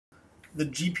the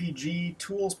GPG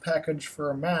tools package for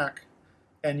a Mac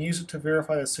and use it to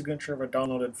verify the signature of a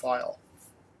downloaded file.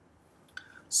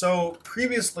 So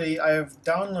previously I have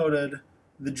downloaded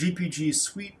the GPG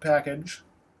suite package,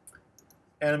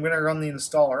 and I'm going to run the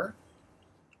installer.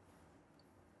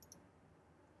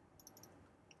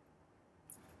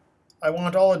 I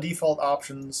want all the default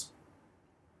options.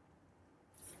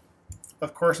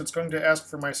 Of course, it's going to ask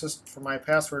for my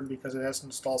password because it has to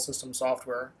install system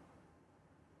software.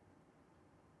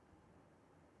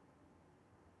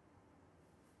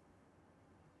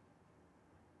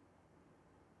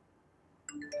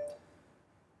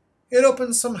 It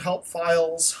opens some help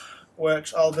files,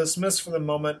 which I'll dismiss for the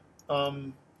moment.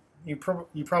 You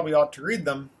probably ought to read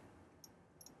them.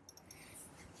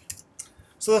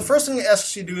 So the first thing it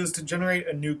asks you to do is to generate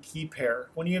a new key pair.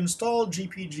 When you install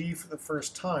GPG for the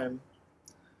first time,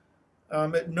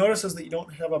 it notices that you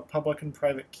don't have a public and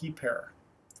private key pair.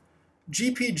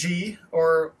 GPG,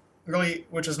 or really,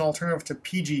 which is an alternative to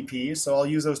PGP, so I'll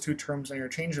use those two terms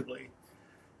interchangeably,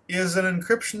 is an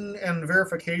encryption and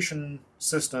verification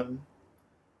system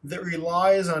that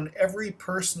relies on every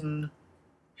person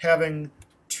having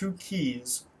two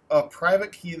keys, a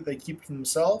private key that they keep to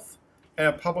themselves and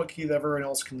a public key that everyone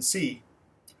else can see.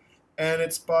 And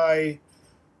it's by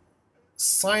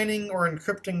signing or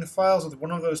encrypting files with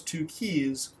one of those two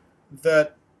keys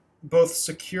that both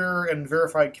secure and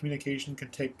verified communication can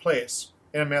take place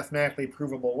in a mathematically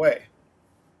provable way.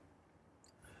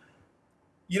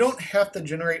 You don't have to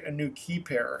generate a new key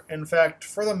pair. In fact,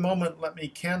 for the moment, let me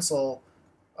cancel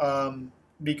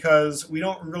because we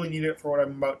don't really need it for what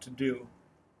I'm about to do.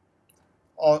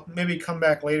 I'll maybe come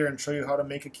back later and show you how to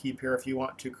make a key pair if you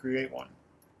want to create one.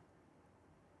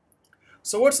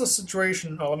 So what's the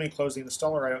situation? Oh, let me close the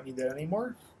installer. I don't need that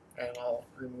anymore, and I'll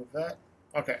remove that.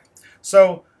 Okay,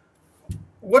 so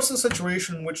what's the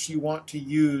situation in which you want to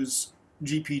use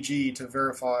GPG to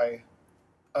verify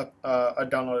a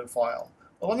downloaded file?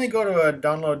 Well, let me go to a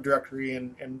download directory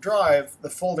in Drive, the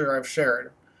folder I've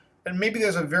shared. And maybe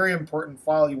there's a very important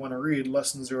file you want to read,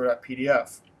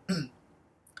 lesson0.pdf.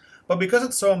 But because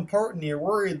it's so important, you're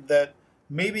worried that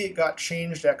maybe it got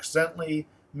changed accidentally,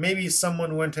 maybe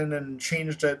someone went in and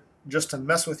changed it just to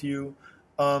mess with you,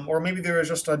 or maybe there was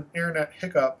just an internet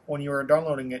hiccup when you were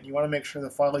downloading it, and you want to make sure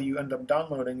the file you end up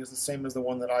downloading is the same as the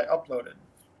one that I uploaded.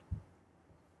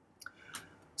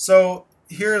 So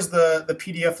here's the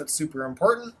PDF that's super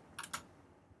important,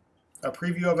 a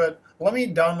preview of it. Let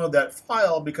me download that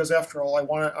file because after all I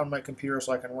want it on my computer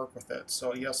so I can work with it.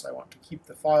 So yes, I want to keep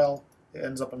the file. It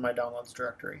ends up in my downloads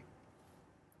directory.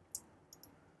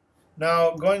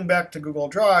 Now going back to Google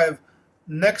Drive,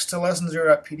 next to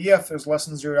lesson0.pdf there's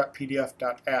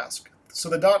lesson0.pdf.ask. So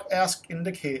the .ask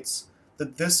indicates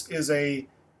that this is a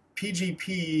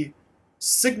PGP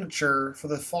signature for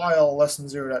the file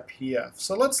lesson0.pdf.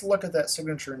 So let's look at that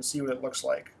signature and see what it looks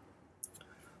like.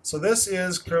 So this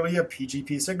is clearly a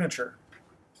PGP signature.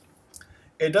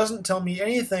 It doesn't tell me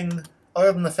anything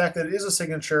other than the fact that it is a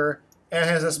signature and it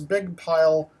has this big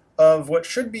pile of what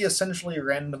should be essentially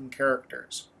random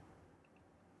characters.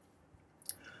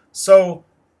 So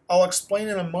I'll explain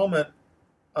in a moment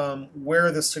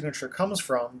where this signature comes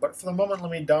from, but for the moment let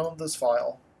me download this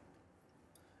file.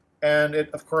 And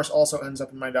it, of course, also ends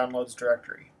up in my downloads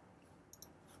directory.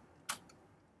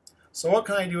 So what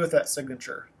can I do with that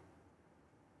signature?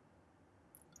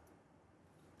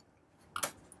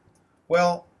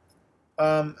 Well,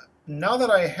 now that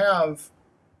I have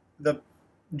the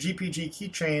GPG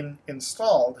keychain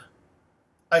installed,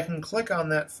 I can click on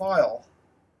that file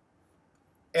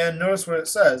and notice what it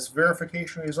says.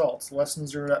 Verification results,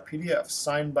 lesson0.pdf,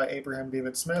 signed by Abraham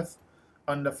David Smith,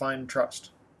 undefined trust.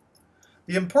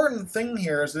 The important thing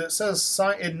here is that it says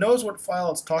it knows what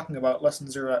file it's talking about,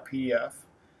 lesson0.pdf,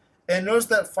 and it knows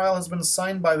that file has been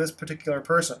signed by this particular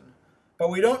person, but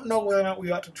we don't know whether or not we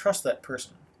ought to trust that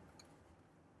person.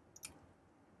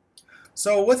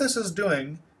 So what this is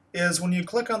doing is when you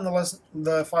click on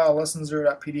the file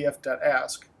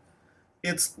lesson0.pdf.ask,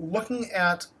 it's looking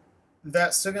at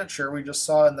that signature we just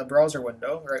saw in the browser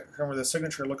window. Right? Remember, the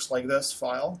signature looks like this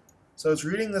file. So it's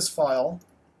reading this file.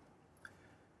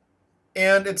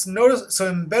 And it's noticed, so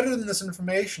embedded in this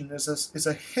information is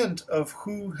a hint of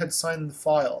who had signed the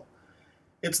file.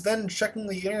 It's then checking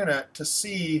the internet to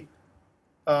see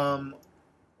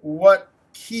what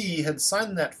key had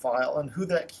signed that file and who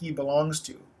that key belongs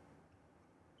to.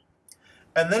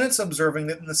 And then it's observing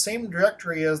that in the same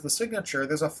directory as the signature,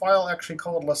 there's a file actually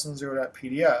called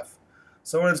lesson0.pdf.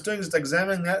 So what it's doing is it's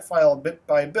examining that file bit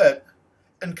by bit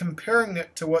and comparing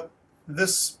it to what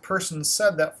this person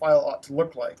said that file ought to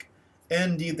look like.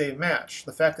 and indeed they match.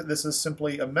 The fact that this is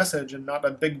simply a message and not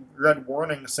a big red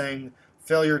warning saying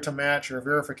failure to match or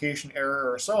verification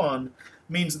error or so on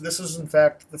means that this is in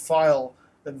fact the file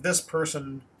that this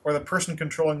person or the person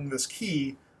controlling this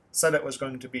key said it was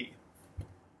going to be.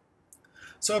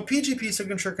 So a PGP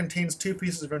signature contains two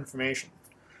pieces of information.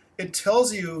 It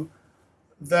tells you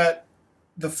that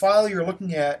the file you're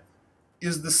looking at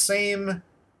is the same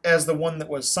as the one that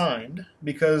was signed,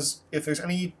 because if there's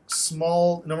any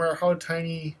small, no matter how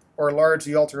tiny or large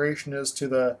the alteration is to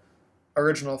the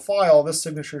original file, this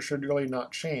signature should really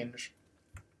not change.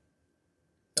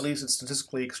 At least it's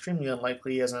statistically extremely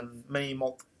unlikely, as in many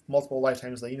multiple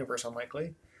lifetimes of the universe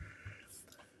unlikely.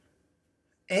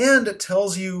 And it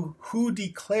tells you who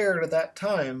declared at that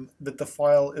time that the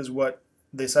file is what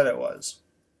they said it was.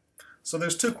 So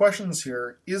there's two questions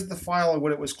here. Is the file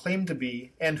what it was claimed to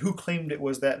be, and who claimed it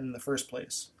was that in the first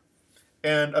place?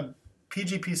 And a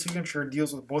PGP signature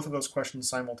deals with both of those questions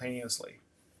simultaneously.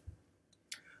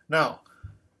 Now,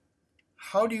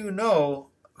 how do you know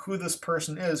who this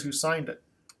person is who signed it?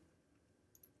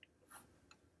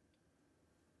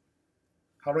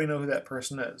 How do we know who that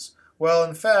person is? Well,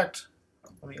 in fact,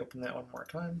 let me open that one more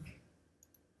time.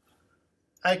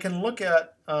 I can look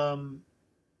at, or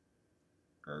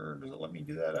does it let me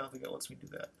do that? I don't think it lets me do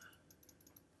that.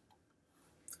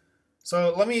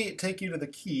 So let me take you to the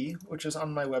key, which is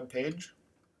on my web page.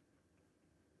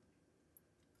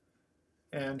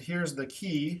 And here's the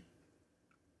key,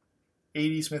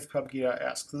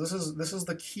 adsmithpubkey.ask. So this is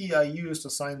the key I use to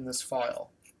sign this file.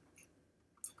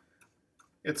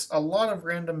 It's a lot of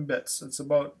random bits. It's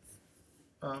about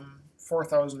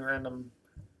 4,000 random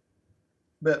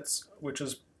bits, which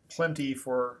is plenty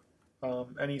for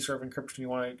any sort of encryption you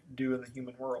want to do in the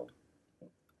human world.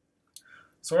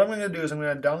 So what I'm going to do is I'm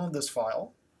going to download this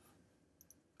file.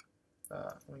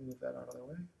 Let me move that out of the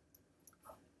way.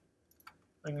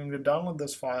 I'm going to download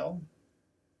this file.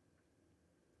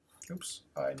 Oops,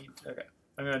 okay.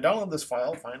 I'm going to download this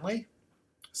file finally,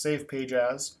 save page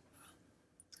as,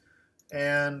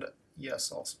 and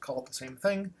yes, I'll call it the same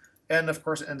thing, and of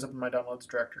course it ends up in my downloads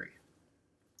directory.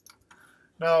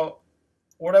 Now,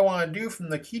 what I want to do from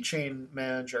the keychain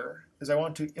manager is I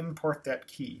want to import that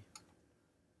key.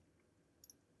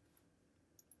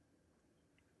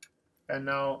 And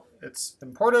now it's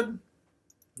imported.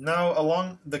 Now,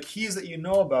 along the keys that you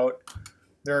know about,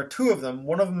 there are two of them.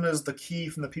 One of them is the key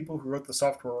from the people who wrote the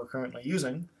software we're currently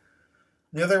using.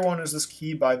 The other one is this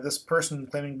key by this person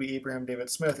claiming to be Abraham David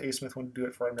Smith, asmith122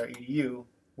 at Fordham.edu,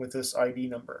 with this ID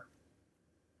number.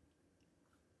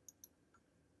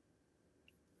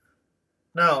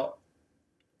 Now,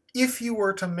 if you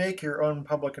were to make your own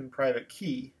public and private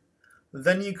key,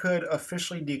 then you could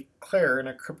officially declare in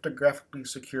a cryptographically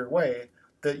secure way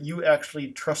that you actually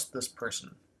trust this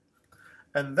person.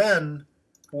 And then,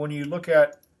 when you look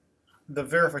at the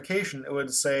verification, it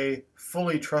would say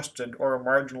fully trusted or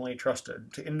marginally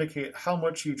trusted to indicate how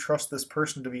much you trust this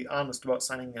person to be honest about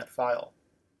signing that file.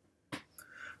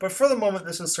 But for the moment,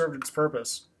 this has served its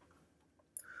purpose.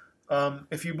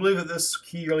 If you believe that this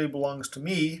key really belongs to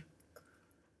me,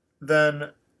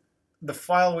 then the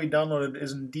file we downloaded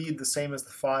is indeed the same as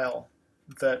the file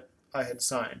that I had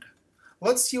signed.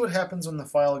 Let's see what happens when the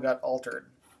file got altered.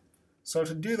 So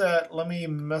to do that, let me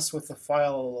mess with the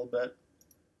file a little bit.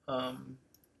 Let's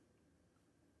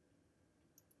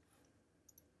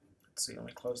see, let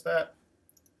me close that.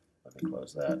 Let me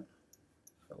close that.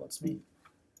 That lets me.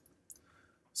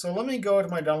 So let me go to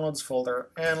my downloads folder,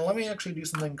 and let me actually do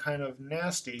something kind of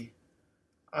nasty.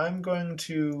 I'm going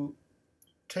to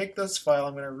take this file,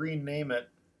 I'm going to rename it.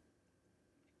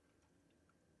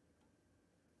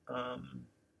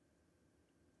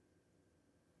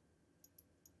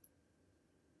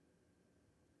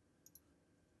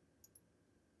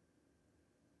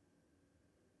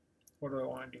 What do I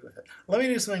want to do with it? Let me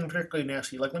do something particularly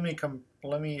nasty. Like let me copy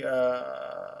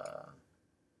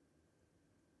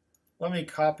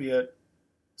it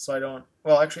so I don't.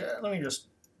 Well, actually, let me just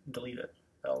delete it.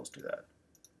 I'll just do that.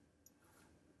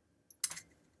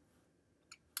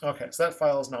 Okay, so that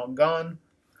file is now gone.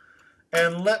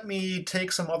 And let me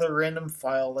take some other random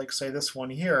file, like say this one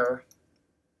here,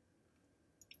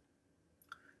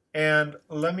 and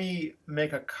let me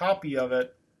make a copy of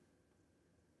it.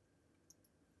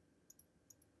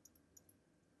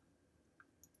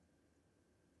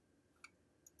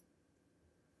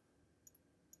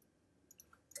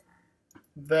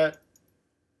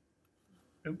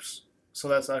 Oops, so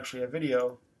that's actually a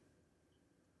video.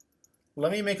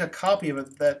 Let me make a copy of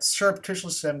it that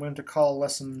surreptitiously I'm going to call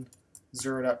lesson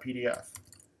 0.pdf.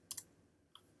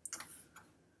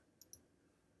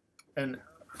 And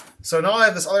So now I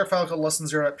have this other file called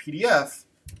lesson0.pdf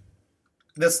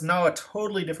that's now a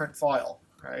totally different file,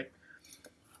 right?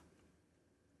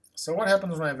 So what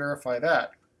happens when I verify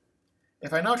that?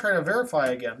 If I now try to verify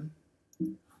again,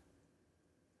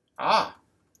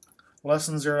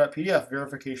 lesson0.pdf,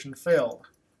 verification failed.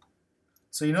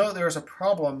 So you know there's a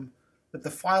problem that the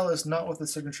file is not what the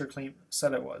signature claim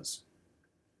said it was.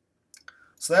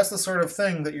 So that's the sort of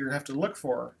thing that you're going to have to look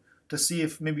for to see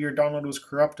if maybe your download was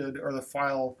corrupted or the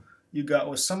file you got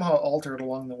was somehow altered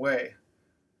along the way,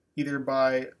 either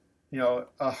by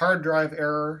a hard drive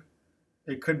error.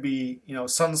 It could be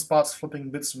sunspots flipping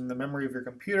bits from the memory of your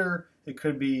computer. It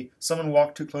could be someone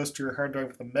walked too close to your hard drive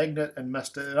with a magnet and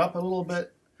messed it up a little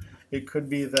bit. It could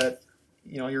be that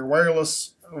your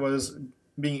wireless was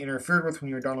being interfered with when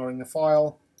you were downloading the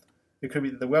file. It could be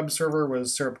that the web server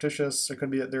was surreptitious. It could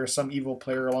be that there was some evil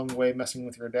player along the way messing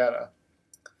with your data.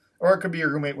 Or it could be your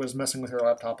roommate was messing with your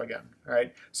laptop again.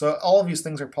 Right? So all of these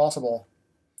things are possible.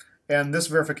 And this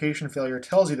verification failure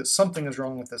tells you that something is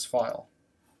wrong with this file.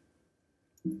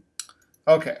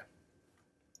 Okay.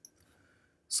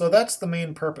 So that's the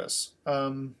main purpose.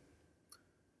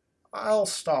 I'll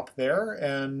stop there,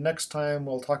 and next time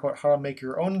we'll talk about how to make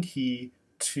your own key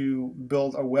to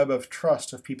build a web of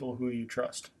trust of people who you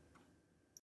trust.